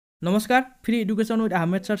নমস্কাৰ free education with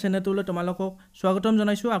Ahmed sir চেনেলটোলৈ তোমালোকক স্বাগতম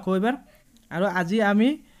জনাইছোঁ আকৌ এবাৰ আৰু আজি আমি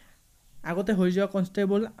আগতে হৈ যোৱা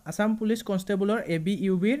কনষ্টেবল আসাম পুলিচ কনষ্টেবলৰ AB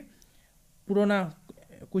UBৰ পুৰণা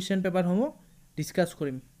কুৱেশ্যন পেপাৰসমূহ ডিছকাছ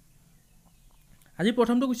কৰিম। আজি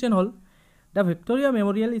প্ৰথমটো কুৱেশ্যন হ'ল the Victoria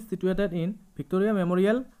memorial is situated in Victoria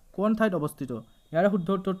memorial কোন ঠাইত অৱস্থিত? ইয়াৰ শুদ্ধ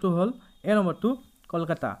উত্তৰটো হ'ল এ নম্বৰটো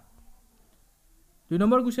কলকাতা। 2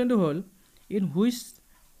 নম্বৰ কুৱেশ্যনটো হ'ল in which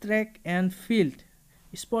track and field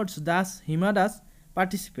sports Das Hima Das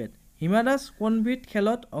participate? Hima Das কোনবিধ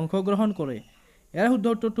খেলত অংশগ্ৰহণ কৰে? ইয়াৰ শুদ্ধ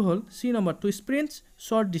উত্তৰটো হ'ল চি নম্বৰটো স্প্ৰিণ্টছ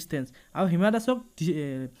শ্বৰ্ট ডিষ্টেঞ্চ। আৰু হিমা দাসক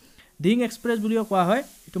ডিং এক্সপ্ৰেছ বুলিও কোৱা হয়,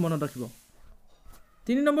 এইটো মনত ৰাখিব।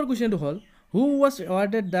 3 নম্বৰ কুৱেশ্যনটো হ'ল who was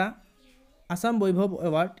awarded the Assam Baibhav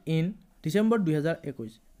award in December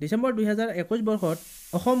 2021? December 2021 বৰ্ষত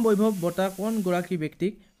অসম বৈভৱ বঁটা কোনগৰাকী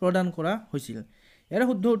ব্যক্তিক প্ৰদান কৰা হৈছিল? ইয়াৰ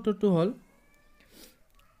শুদ্ধ উত্তৰটো হ'ল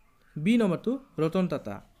বি নম্বৰটো ৰতন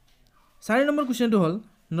টাটা। 4 নম্বৰ কুৱেশ্যনটো হ'ল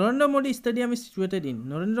Narendra Modi stadium is situated in?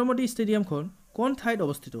 Narendra Modi ষ্টেডিয়ামখন কোন ঠাইত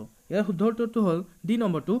অৱস্থিত? ইয়াৰ শুদ্ধ উত্তৰটো হ'ল ডি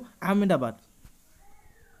নম্বৰটো আহমেদাবাদ।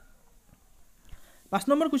 5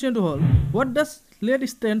 নম্বৰ কুৱেশ্যনটো হ'ল what does lead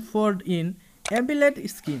stand for in এমপিলেড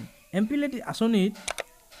scheme? এমপিলেড আঁচনিত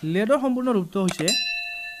লেডৰ সম্পূৰ্ণ ৰূপটো হৈছে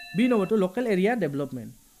বি নম্বৰটো লোকেল এৰিয়া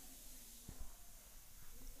ডেভেলপমেণ্ট।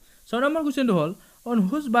 6 নম্বৰ কুৱেশ্যনটো হ'ল অন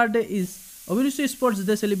হুজ বাৰ্থডে ইজ অভিৰুচি sports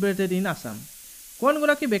day celebrated in Assam?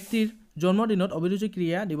 কোনগৰাকী ব্যক্তিৰ জন্মদিনত অভিৰুচি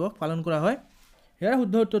ক্ৰীড়া দিৱস পালন কৰা হয়? ইয়াৰ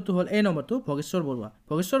শুদ্ধ উত্তৰটো হ'ল এ নম্বৰটো ভোগেশ্বৰ বৰুৱা।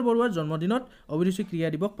 ভোগেশ্বৰ বৰুৱাৰ জন্মদিনত অভিৰুচি ক্ৰীড়া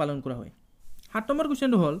দিৱস পালন কৰা হয়। 7 নম্বৰ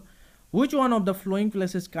কুৱেশ্যনটো হ'ল which one of the flowing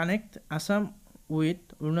places connect Assam with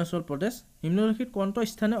Arunachal Pradesh? নিম্নলিখিত কোনটো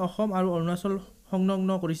স্থানে অসম আৰু অৰুণাচল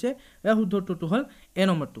সংলগ্ন কৰিছে? ইয়াৰ শুদ্ধ উত্তৰটো হ'ল এ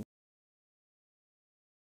নম্বৰটো।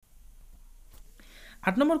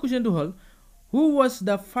 8 নম্বৰ কুৱেশ্যনটো হ'ল who was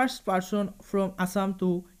the first person from Assam two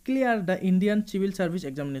clear the Indian civil service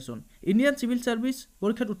examination? Indian civil service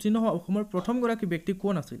পৰীক্ষাত উত্তীৰ্ণ হোৱা অসমৰ প্ৰথমগৰাকী ব্যক্তি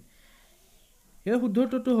কোন আছিল? ইয়াৰ শুদ্ধ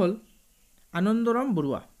উত্তৰটো হ'ল আনন্দৰাম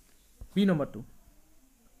বৰুৱা, বি নম্বৰটো।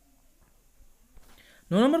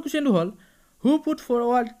 9 নম্বৰ কুৱেশ্যনটো হ'ল হু put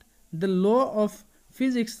forward the law' of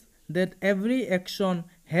physics date every action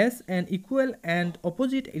has N equal and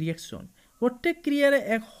opposite reaction? প্ৰত্যেক ক্ৰিয়াৰে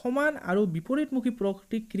এক সমান আৰু বিপৰীতমুখী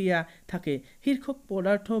প্ৰতিক্ৰিয়া থাকে শীৰ্ষক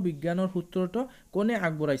পদাৰ্থ বিজ্ঞানৰ সূত্ৰটো কোনে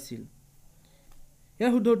আগবঢ়াইছিল?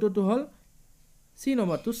 ইয়াৰ শুদ্ধ উত্তৰটো হ'ল চি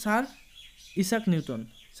নম্বৰটো ছাৰ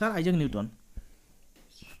আইজাক নিউটন।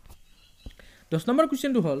 10 নম্বৰ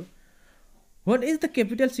কুৱেশ্যনটো হ'ল what is the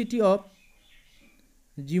capital city of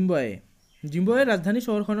Zimbabwe? জিম্বাৱেৰ ৰাজধানী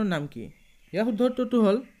চহৰখনৰ নাম কি? ইয়াৰ শুদ্ধ উত্তৰটো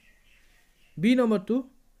হ'ল বি নম্বৰটো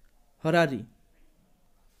হৰাৰী।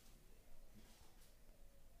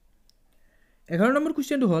 11 নম্বৰ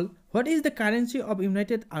কুৱেশ্যনটো হ'ল what is the currency of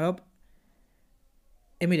United Arab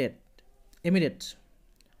emirates?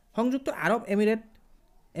 সংযুক্ত আৰব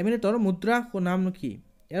এমিৰেটৰ মুদ্ৰা নাম কি?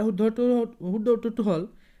 ইয়াৰ শুদ্ধ উত্তৰটো হ'ল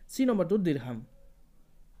চি নম্বৰটো দিৰহাম।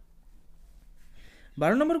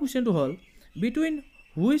 12 নম্বৰ কুৱেশ্যনটো হ'ল between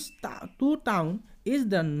which two town is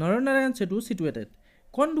the Naranarayan সেতু চিটুৱেটেড?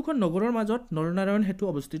 কোন দুখন নগৰৰ মাজত নৰনাৰায়ণ সেতু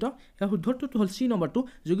অৱস্থিত? ইয়াৰ শুদ্ধ উত্তৰটো হ'ল চি নম্বৰটো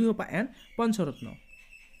যোগীঘোপা এণ্ড পঞ্চৰত্ন।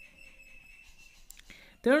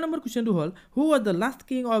 13 নম্বৰ কুৱেশ্যনটো হ'ল who was the last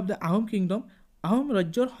king of the Ahom kingdom? Ahom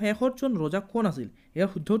ৰাজ্যৰ শেষৰজন ৰজা কোন আছিল? ইয়াৰ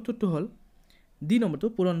শুদ্ধ উত্তৰটো হ'ল ডি নম্বৰটো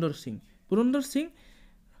পুৰন্দৰ সিং। পুৰন্দৰ সিং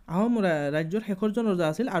আহোম ৰাজ্যৰ শেষৰজন ৰজা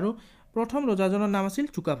আছিল আৰু প্ৰথম ৰজাজনৰ নাম আছিল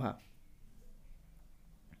চুকাফা।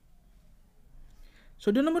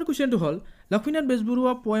 14 নম্বৰ কুৱেশ্যনটো হ'ল লক্ষ্মীনাথ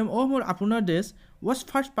বেজবৰুৱা পয়েম অ' মোৰ আপোনাৰ দেশ was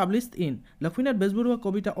first published in? Lakshminath Bezbaroa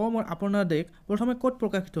কবিতা অ' মোৰ আপোনাৰ দেশ প্ৰথমে ক'ত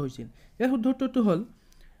প্ৰকাশিত হৈছিল? ইয়াৰ শুদ্ধ উত্তৰটো হ'ল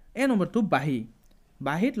এ নম্বৰটো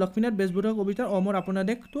বাঁহীত লক্ষ্মীনাথ বেজবৰুৱা কবিতাৰ অ' মোৰ আপোনাৰ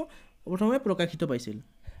দেশটো প্ৰথমে প্ৰকাশিত পাইছিল।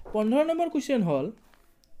 15 নম্বৰ কুৱেশ্যন হ'ল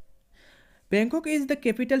বেংকক is the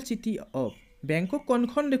capital city of? বেংকক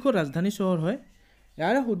কোনখন দেশৰ ৰাজধানী চহৰ হয়?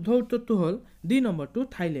 ইয়াৰ শুদ্ধ উত্তৰটো হ'ল ডি নম্বৰটো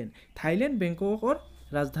থাইলেণ্ড বেংককৰ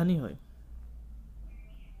ৰাজধানী হয়।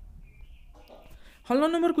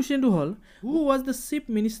 16 নম্বৰ কুৱেশ্যনটো হ'ল who was the chief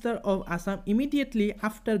minister of Assam immediately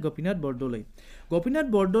after Gopinath Bordoloi? Gopinath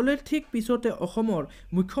বৰদলৈৰ ঠিক পিছতে অসমৰ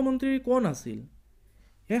মুখ্যমন্ত্ৰী কোন আছিল?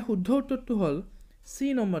 ইয়াৰ শুদ্ধ উত্তৰটো হ'ল চি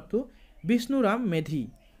নম্বৰটো বিষ্ণুৰাম মেধি।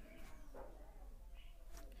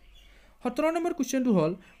 17 নম্বৰ কুৱেশ্যনটো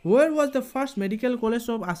হ'ল ৱেৰ was the first medical college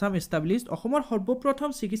of Assam established? অসমৰ সৰ্বপ্ৰথম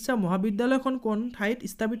চিকিৎসা মহাবিদ্যালয়খন কোন ঠাইত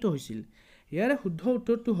স্থাপিত হৈছিল? ইয়াৰ শুদ্ধ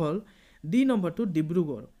উত্তৰটো হ'ল ডি নম্বৰটো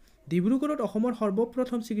ডিব্ৰুগড়ত অসমৰ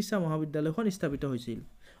সৰ্বপ্ৰথম চিকিৎসা মহাবিদ্যালয়খন স্থাপিত হৈছিল।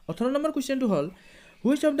 18 নম্বৰ কুৱেশ্যনটো হ'ল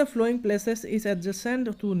which of the flowing places is এডজেচেণ্ট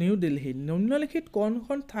two new Delhi? নিম্নলিখিত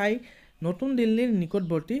কোনখন ঠাই নতুন দিল্লীৰ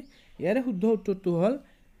নিকটৱৰ্তী? ইয়াৰ শুদ্ধ উত্তৰটো হ'ল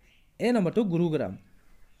এ নম্বৰটো গুৰুগ্ৰাম।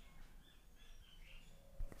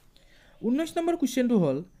 19 নম্বৰ কুৱেশ্যনটো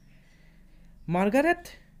হ'ল Margaret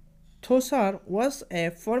থচাৰ was a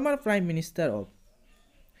former prime minister of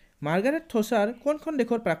Margaret থচাৰ কোনখন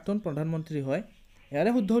দেশৰ প্ৰাক্তন প্ৰধানমন্ত্ৰী হয়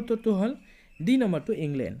ইয়াৰে শুদ্ধ উত্তৰটো হ'ল ডি নম্বৰটো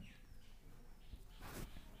ইংলেণ্ড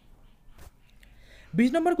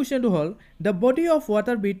 20 নম্বৰ কুৱেশ্যনটো হ'ল the body of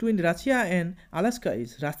water between Russia and Alaska is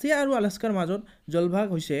Russia আৰু আলাস্কাৰ মাজত জলভাগ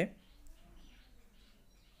হৈছে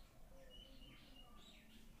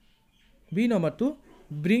বি নম্বৰটো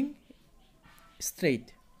ব্ৰিং ষ্ট্ৰেইট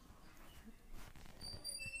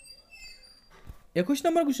 21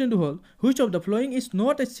 নম্বৰ কুৱেশ্যনটো হ'ল which of the following is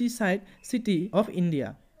not a C side city of India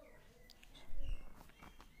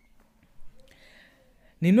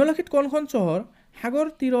নিম্নলিখিত কোনখন চহৰ সাগৰ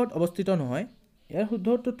তীৰত অৱস্থিত নহয় ইয়াৰ শুদ্ধ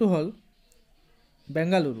উত্তৰটো হ'ল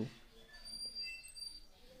বেংগালুৰু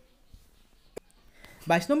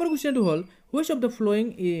 22 নম্বৰ কুৱেশ্যনটো হ'ল which of the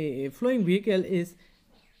following vehicle is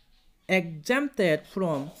exempted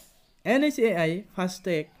from NHAI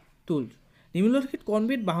FASTag টুল নিম্নলিখিত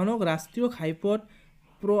কোনবিধ বাহনক ৰাষ্ট্ৰীয় ঘাইপথ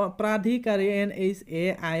প্ৰাধিকাৰী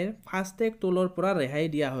NHAI ফাষ্টেগ টুলৰ পৰা ৰেহাই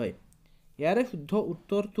দিয়া হয় ইয়াৰে শুদ্ধ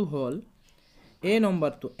উত্তৰটো হ'ল এ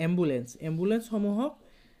নম্বৰটো এম্বুলেন্সসমূহক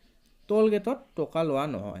টোল গেটত টকা লোৱা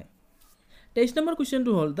নহয় 23 নম্বৰ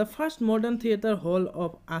কুৱেশ্যনটো হ'ল the first modern theatre hall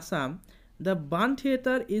of Assam the Bana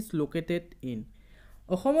theatre is located in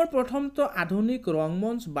অসমৰ প্ৰথমটো আধুনিক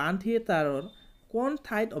ৰংমঞ্চ বাণ থিয়েটাৰৰ কোন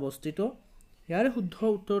ঠাইত অৱস্থিত ইয়াৰে শুদ্ধ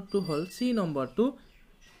উত্তৰটো হ'ল চি নম্বৰটো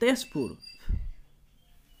তেজপুৰ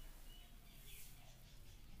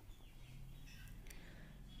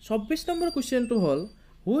 24 নম্বৰ কুৱেশ্যনটো হ'ল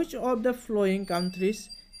which of the following countries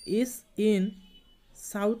is in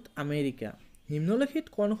south America নিম্নলিখিত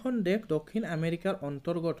কোনখন দেশ দক্ষিণ আমেৰিকাৰ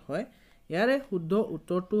অন্তৰ্গত হয় ইয়াৰে শুদ্ধ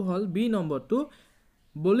উত্তৰটো হ'ল বি নম্বৰটো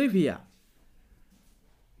বলিভিয়া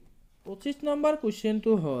 25 নম্বৰ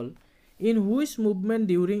কুৱেশ্যনটো হ'ল in which movement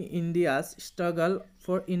during India's struggle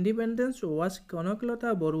for independence was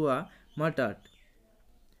Kanaklata Barua মাৰ্টাৰ্ড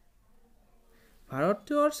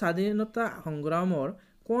ভাৰতীয় স্বাধীনতা সংগ্ৰামৰ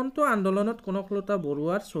কোনটো আন্দোলনত কনকলতা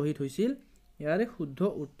বৰুৱাৰ শ্বহীদ হৈছিল ইয়াৰে শুদ্ধ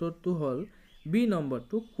উত্তৰটো হ'ল বি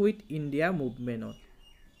নম্বৰটো কুইট ইণ্ডিয়া মুভমেণ্টত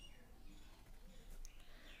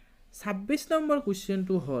 26 নম্বৰ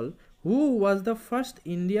কুৱেশ্যনটো হ'ল who was the first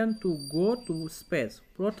Indian to go to space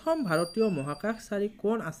প্ৰথম ভাৰতীয় মহাকাশচাৰী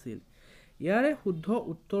কোন আছিল ইয়াৰে শুদ্ধ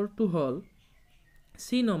উত্তৰটো হ'ল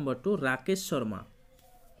চি নম্বৰটো ৰাকেশ শৰ্মা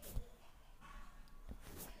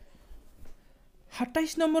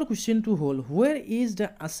 27 নম্বৰ কুৱেশ্যনটো হ'ল where is the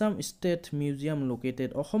Assam state museum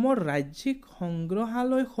located অসমৰ ৰাজ্যিক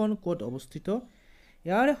সংগ্ৰহালয়খন ক'ত অৱস্থিত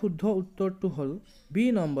ইয়াৰে শুদ্ধ উত্তৰটো হ'ল বি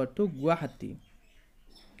নম্বৰটো গুৱাহাটী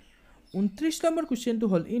 29 নম্বৰ কুৱেশ্যনটো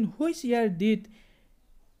হ'ল in which year did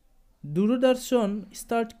Doordarshan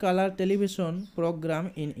start colour television programme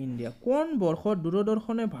in India কোন বৰ্ষত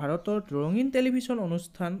দূৰদৰ্শনে ভাৰতত ৰঙীন টেলিভিছন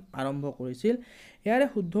অনুষ্ঠান আৰম্ভ কৰিছিল ইয়াৰে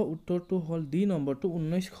শুদ্ধ উত্তৰটো হ'ল ডি নম্বৰটো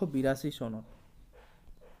 1982 চনত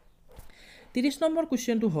 30 নম্বৰ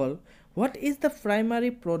কুৱেশ্যনটো হ'ল what is the primary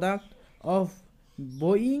product of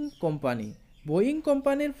Boeing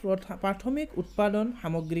কোম্পানীৰ প্ৰাথমিক উৎপাদন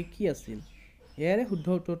সামগ্ৰী কি আছিল ইয়াৰে শুদ্ধ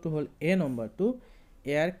উত্তৰটো হ'ল এ নম্বৰটো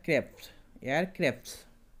এয়াৰক্ৰাফ্টছ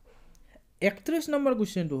 31 নম্বৰ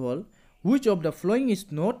কুৱেশ্যনটো হ'ল which of the following is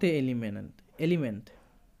not a element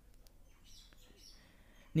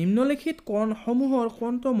নিম্নলিখিত সমূহৰ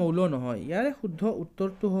কোনটো মৌল নহয় ইয়াৰে শুদ্ধ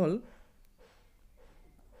উত্তৰটো হ'ল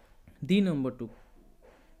ডি নম্বৰটো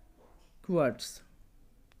কোৱাৰ্টছ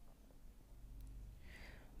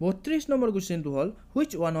 32 নম্বৰ কুৱেশ্যনটো হ'ল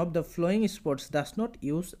which one of the following sports does not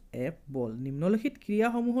use a বল নিম্নলিখিত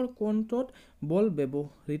ক্ৰীড়াসমূহৰ কোনটোত বল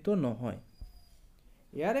ব্যৱহৃত নহয়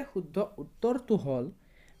ইয়াৰে শুদ্ধ উত্তৰটো হ'ল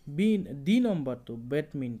ডি নম্বৰটো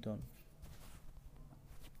বেডমিণ্টন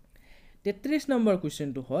 33 নম্বৰ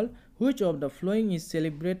কুৱেশ্যনটো হ'ল which of the following is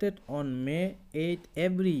celebrated on May 8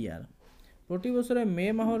 every ইয়াৰ প্ৰতি বছৰে মে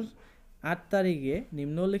মাহৰ 8 তাৰিখে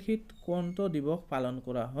নিম্নলিখিত কোনটো দিৱস পালন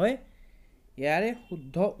কৰা হয় ইয়াৰে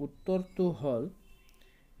শুদ্ধ উত্তৰটো হ'ল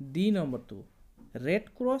ডি নম্বৰটো red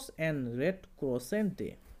cross and red ক্ৰচেণ্ট day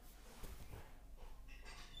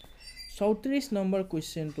 34 number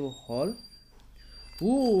কুৱেশ্যনটো হ'ল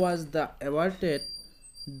who was the awarded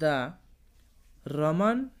the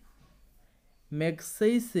Roman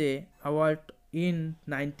মেগছেইছে award in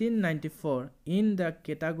 1994 in the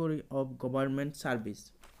category of government service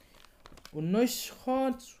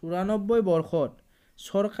 1994 বৰ্ষত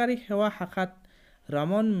চৰকাৰী সেৱা শাখাত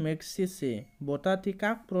ৰমান মেগছেইছে বঁটাটি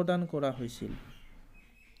কাক প্ৰদান কৰা হৈছিল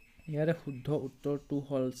ইয়াৰে শুদ্ধ উত্তৰটো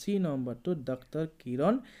হ'ল চি নম্বৰটো ডক্টৰ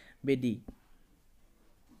কিৰণ বেদী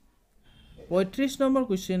 35 নম্বৰ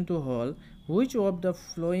কুৱেশ্যনটো হ'ল which of the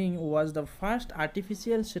following was the first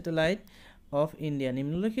artificial satellite of India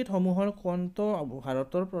নিম্নলিখিত সমূহৰ কোনটো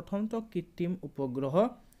ভাৰতৰ প্ৰথমটো কৃত্ৰিম উপগ্ৰহ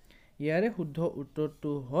ইয়াৰে শুদ্ধ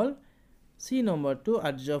উত্তৰটো হ'ল সি নম্বৰটো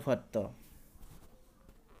আৰ্যভট্ট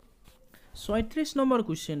 36 নম্বৰ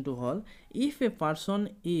কুৱেশ্যনটো হ'ল if a person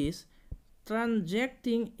is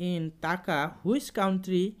transacting in taka which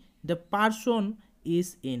country the person is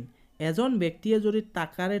in এজন ব্যক্তিয়ে যদি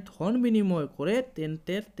টাকাৰে ধন বিনিময় কৰে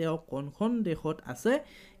তেন্তে তেওঁ কোনখন দেশত আছে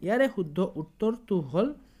ইয়াৰে শুদ্ধ উত্তৰটো হ'ল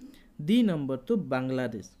ডি নম্বৰটো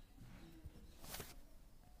বাংলাদেশ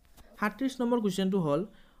 38 নম্বৰ কুৱেশ্যনটো হ'ল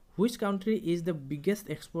which country is the biggest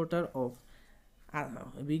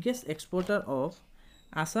exporter of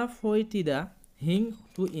asafoetida হিং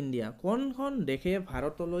টু ইণ্ডিয়া কোনখন দেশে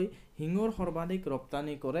ভাৰতলৈ হিঙৰ সৰ্বাধিক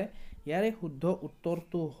ৰপ্তানি কৰে ইয়াৰে শুদ্ধ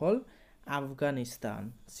উত্তৰটো হ'ল আফগানিস্তান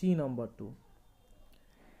সি নম্বৰটো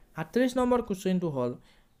 38 নম্বৰ কুৱেশ্যনটো হ'ল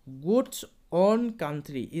goods on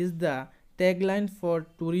country is the tagline for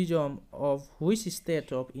tourism of which state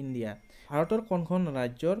of India ভাৰতৰ কোনখন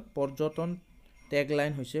ৰাজ্যৰ পৰ্যটন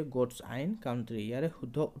টেগলাইন হৈছে গুডছ অন কাণ্ট্ৰি ইয়াৰে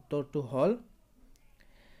শুদ্ধ উত্তৰটো হ'ল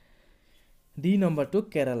ডি নম্বৰটো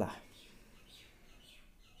কেৰালা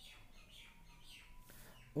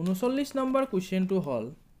 39 নম্বৰ কুৱেশ্যনটো হ'ল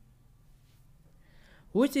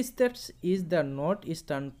which states is the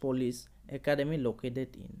Northeastern Police Academy located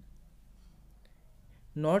in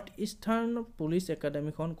Northeastern Police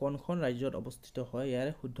Academy কোনখন ৰাজ্যত অৱস্থিত হয়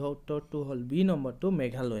ইয়াৰে শুদ্ধ উত্তৰটো হ'ল বি নম্বৰটো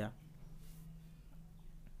মেঘালয়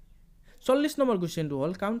 40 নম্বৰ কুৱেশ্যনটো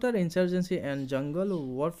হ'ল counter insurgency and jungle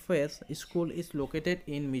warfare school is located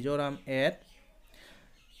in Mizoram at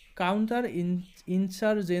counter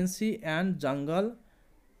insurgency and jungle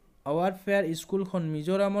warfare স্কুলখন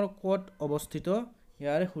মিজোৰামৰ ক'ত অৱস্থিত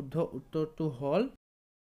ইয়াৰে শুদ্ধ উত্তৰটো হ'ল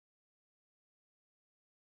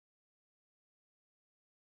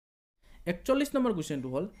 41 নম্বৰ কুৱেশ্যনটো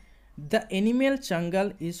হ'ল the animal jungle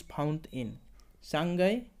is found in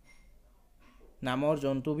Sangai নামৰ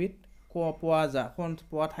জন্তুবিধ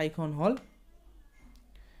পোৱা ঠাইখন হ'ল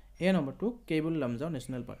এ নম্বৰটো কেবুল লামজাও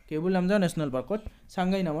নেশ্যনেল পাৰ্কত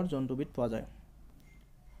চাংগাই নামৰ জন্তুবিধ পোৱা যায়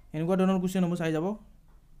এনেকুৱা ধৰণৰ কুৱেশ্যন হ'ব চাই যাব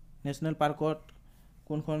নেশ্যনেল পাৰ্কত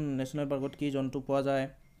কোনখন নেশ্যনেল পাৰ্কত কি জন্তু পোৱা যায়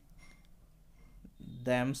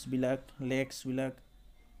ড্যামছ বিলাক লেকস বিলাক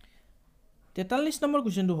 43 নম্বৰ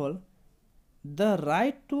কুৱেশ্যনটো হ'ল the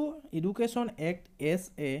right to education act as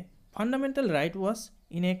a fundamental right was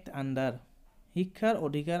enacted under শিক্ষাৰ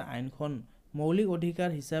অধিকাৰ আইনখন মৌলিক অধিকাৰ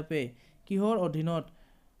হিচাপে কিহৰ অধীনত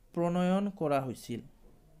প্ৰণয়ন কৰা হৈছিল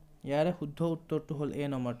ইয়াৰে শুদ্ধ উত্তৰটো হ'ল এ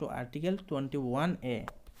নম্বৰটো আৰ্টিকেল 21A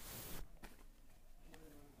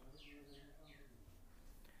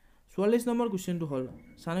 44 নম্বৰ কুৱেশ্যনটো হ'ল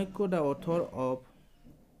Chanakya the author of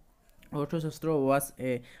অৰ্থশাস্ত্ৰ was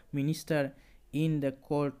a minister in the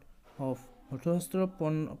court of অৰ্থশাস্ত্ৰ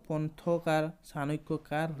পন্থকাৰ Chanakya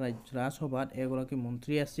কাৰ ৰাজসভাত এগৰাকী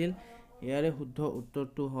মন্ত্ৰী আছিল ইয়াৰে শুদ্ধ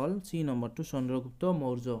উত্তৰটো হ'ল সি নম্বৰটো চন্দ্ৰগুপ্ত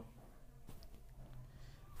মৌৰ্য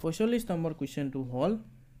 45 নম্বৰ কুৱেশ্যনটো হ'ল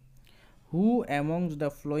who amongst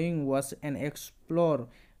the following was an explorer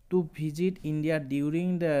to visit India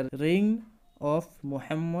during the reign of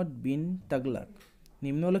Muhammad bin Tughlaq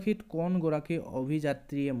নিম্নলিখিত কোন গৰাকী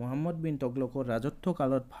অভিযাত্ৰীয়ে মুহাম্মদ বিন তগলকৰ ৰাজত্ব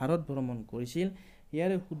কালত ভাৰত ভ্ৰমণ কৰিছিল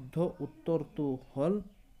ইয়াৰে শুদ্ধ উত্তৰটো হ'ল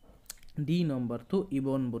ডি নম্বৰটো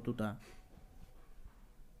ইবন বতুতা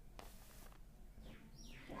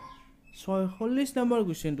 46 নম্বৰ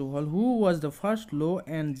কুৱেশ্যনটো হ'ল who was the first law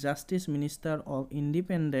and justice minister of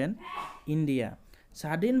independent India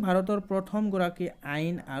স্বাধীন ভাৰতৰ প্ৰথম গৰাকী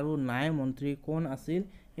আইন আৰু ন্যায় মন্ত্ৰী কোন আছিল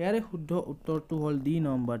ইয়াৰে শুদ্ধ উত্তৰটো হ'ল ডি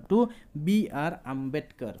নম্বৰটো বি আৰ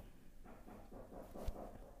আম্বেদকাৰ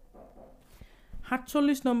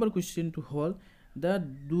 47 নম্বৰ কুৱেশ্যনটো হ'ল the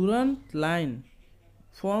Durand line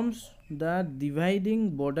forms the dividing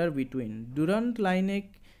border between Durand line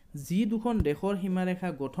যি দুখন দেশৰ সীমাৰেখা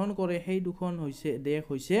গঠন কৰে সেই দুখন দেশ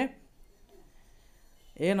হৈছে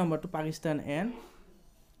এ নম্বৰটো পাকিস্তান এণ্ড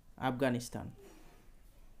আফগানিস্তান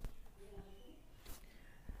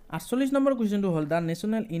 48 নম্বৰ কুৱেশ্যনটো হ'ল the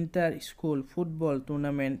national inter school football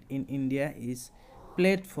tournament in India is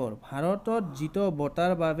played for ভাৰতত জিত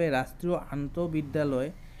বঁটাৰ বাবে ৰাষ্ট্ৰীয় আন্তঃবিদ্যালয়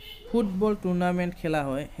ফুটবল টুৰ্ণামেণ্ট খেলা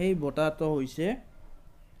হয় সেই বঁটাটো হৈছে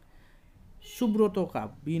সুব্ৰত কাপ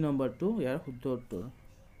বি নম্বৰটো ইয়াৰ শুদ্ধ উত্তৰ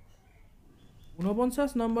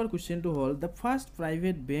 49 নম্বৰ কুৱেশ্যনটো হ'ল the first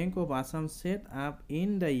private bank of Assam set up in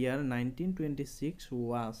the year 1926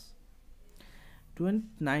 was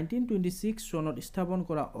 1926 চনত স্থাপন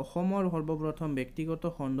কৰা অসমৰ সৰ্বপ্ৰথম ব্যক্তিগত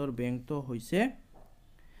খণ্ডৰ বেংকটো হৈছে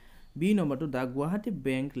বি নম্বৰটো দা গুৱাহাটী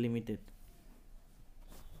বেংক লিমিটেড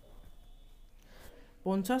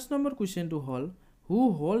 50 নম্বৰ কুৱেশ্যনটো হ'ল হু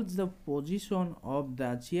হোল্ডছ the position of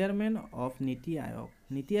the chairman of নীতি আয়োগ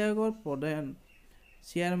নীতি আয়োগৰ প্ৰধান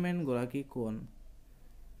চেয়াৰমেন গৰাকী কোন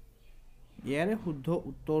ইয়াৰে শুদ্ধ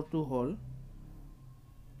উত্তৰটো হ'ল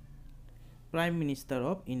প্ৰাইম মিনিষ্টাৰ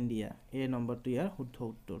অফ ইণ্ডিয়া এই নম্বৰটো ইয়াৰ শুদ্ধ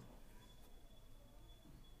উত্তৰ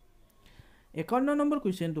 51 নম্বৰ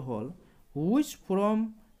কুৱেশ্যনটো হ'ল which form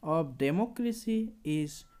of democracy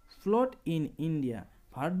is ফ্ল'ড in India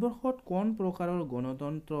ভাৰতবৰ্ষত কোন প্ৰকাৰৰ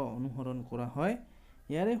গণতন্ত্ৰ অনুসৰণ কৰা হয়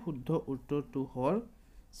ইয়াৰে শুদ্ধ উত্তৰটো হ'ল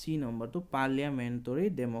চি নম্বৰটো পাৰ্লিয়ামেণ্টাৰী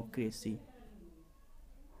ডেমক্ৰেচি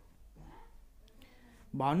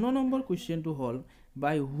 52 নম্বৰ কুৱেশ্যনটো হ'ল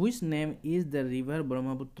বাই which name is the river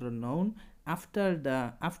Brahmaputra noun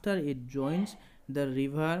after it জইনছ the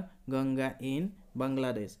river Ganga in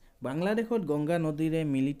Bangladesh বাংলাদেশত গংগা নদীৰে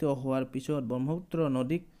মিলিত হোৱাৰ পিছত ব্ৰহ্মপুত্ৰ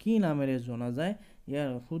নদীক কি নামেৰে জনা যায় ইয়াৰ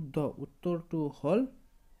শুদ্ধ উত্তৰটো হ'ল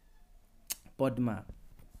পদ্মা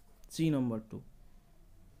চি নম্বৰটো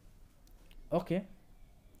অ'কে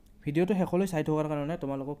ভিডিঅ'টো শেষলৈ চাই থকাৰ কাৰণে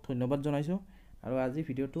তোমালোকক ধন্যবাদ জনাইছোঁ আৰু আজি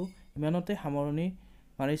ভিডিঅ'টো ইমানতে সামৰণি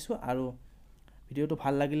মাৰিছোঁ আৰু ভিডিঅ'টো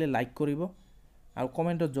ভাল লাগিলে লাইক কৰিব আৰু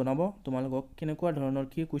কমেণ্টত জনাব তোমালোকক কেনেকুৱা ধৰণৰ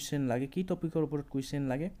কি কুৱেশ্যন লাগে কি টপিকৰ ওপৰত কুৱেশ্যন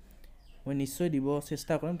লাগে মই নিশ্চয় দিব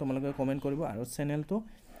চেষ্টা কৰিম তোমালোকে কমেণ্ট কৰিব আৰু চেনেলটো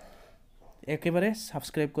একেবাৰে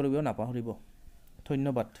ছাবস্ক্ৰাইব কৰিব নাপাহৰিব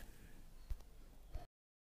ধন্যবাদ